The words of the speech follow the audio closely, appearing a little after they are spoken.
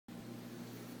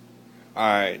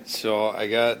Alright, so I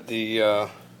got the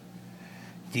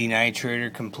denitrator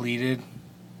completed,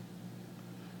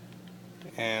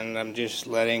 and I'm just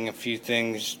letting a few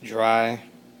things dry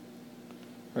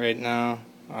right now.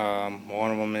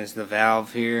 One of them is the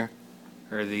valve here,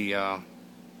 or the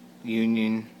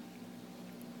union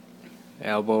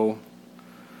elbow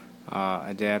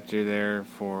adapter there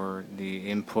for the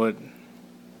input.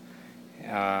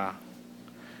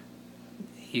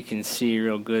 You can see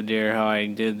real good there how I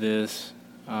did this.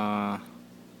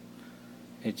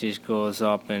 It just goes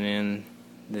up and in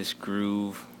this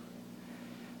groove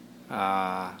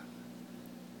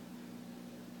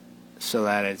so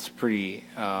that it's pretty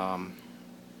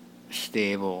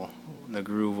stable. The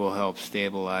groove will help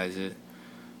stabilize it.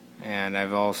 And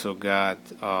I've also got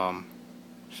some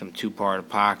 2-part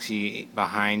epoxy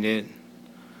behind it,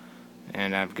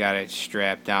 and I've got it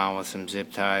strapped down with some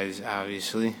zip ties,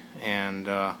 obviously. And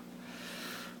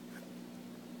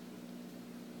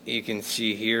you can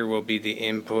see here will be the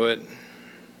input,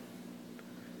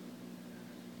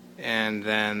 and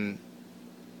then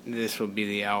this will be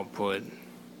the output.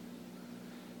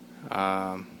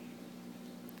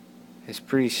 It's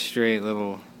pretty straight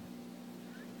little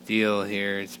deal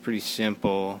here. It's pretty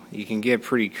simple. You can get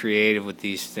pretty creative with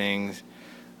these things.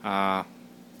 And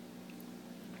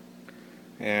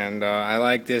I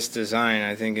like this design.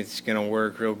 I think it's gonna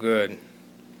work real good.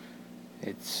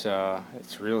 It's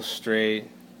real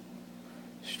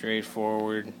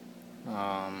straightforward.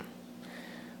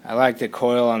 I like the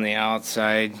coil on the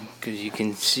outside because you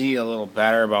can see a little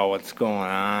better about what's going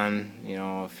on. You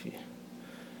know, if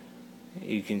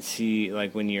you can see,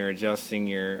 like when you're adjusting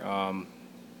your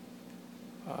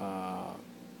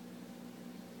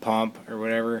pump or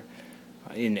whatever,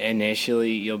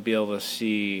 initially you'll be able to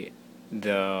see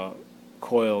the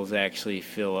coils actually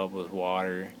fill up with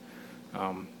water,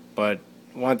 but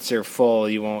once they're full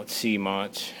you won't see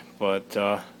much. But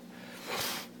I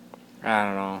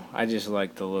don't know, I just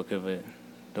like the look of it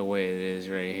the way it is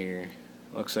right here.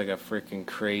 Looks like a freaking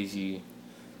crazy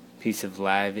piece of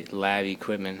lab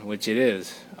equipment, which it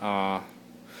is.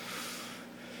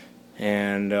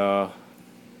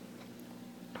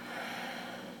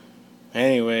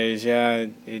 Anyways, yeah,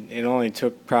 it only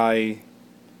took probably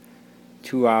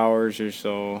 2 hours or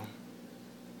so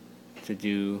to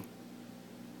do.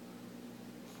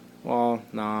 Well,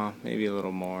 nah, maybe a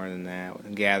little more than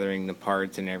that, gathering the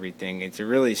parts and everything. It's a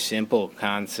really simple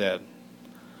concept.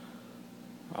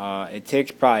 It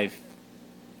takes probably,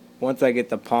 once I get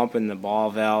the pump and the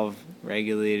ball valve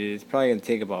regulated, it's probably going to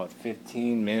take about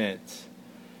 15 minutes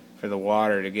for the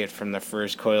water to get from the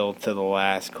first coil to the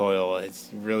last coil.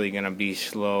 It's really going to be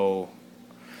slow.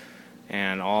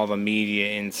 And all the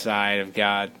media inside have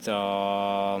got,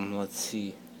 let's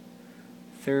see,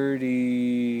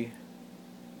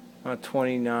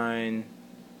 29,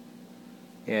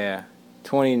 yeah,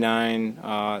 29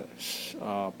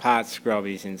 pot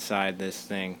scrubbies inside this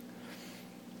thing,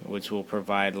 which will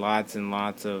provide lots and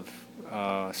lots of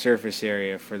surface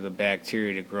area for the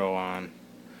bacteria to grow on.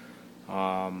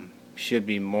 Should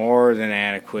be more than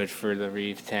adequate for the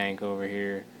reef tank over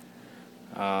here.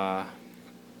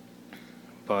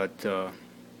 But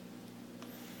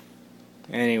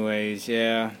anyways,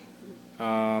 yeah.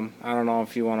 I don't know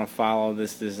if you want to follow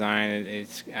this design.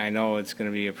 I know it's going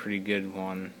to be a pretty good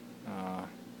one.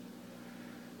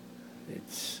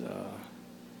 It's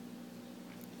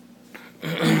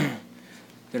going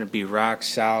to be rock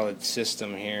solid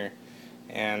system here.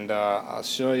 And I'll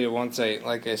show you once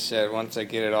like I said, once I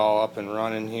get it all up and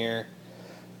running here,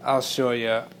 I'll show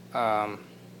you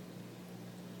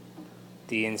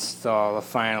the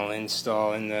final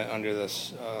install in the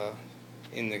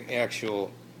in the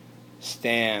actual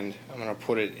stand. I'm gonna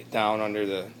put it down under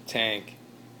the tank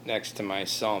next to my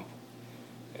sump,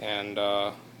 and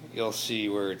you'll see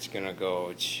where it's gonna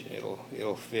go.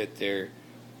 It'll fit there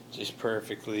just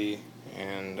perfectly,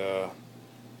 and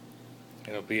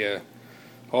it'll be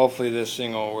hopefully this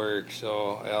thing will work.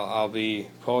 So I'll be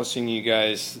posting you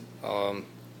guys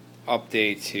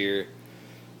updates here.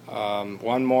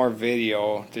 One more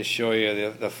video to show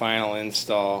you the final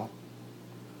install,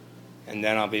 and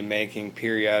then I'll be making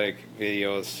periodic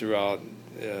videos throughout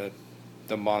the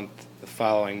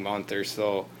following month or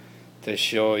so, to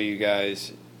show you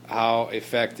guys how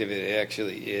effective it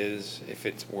actually is, if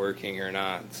it's working or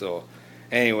not. So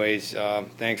anyways,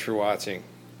 thanks for watching.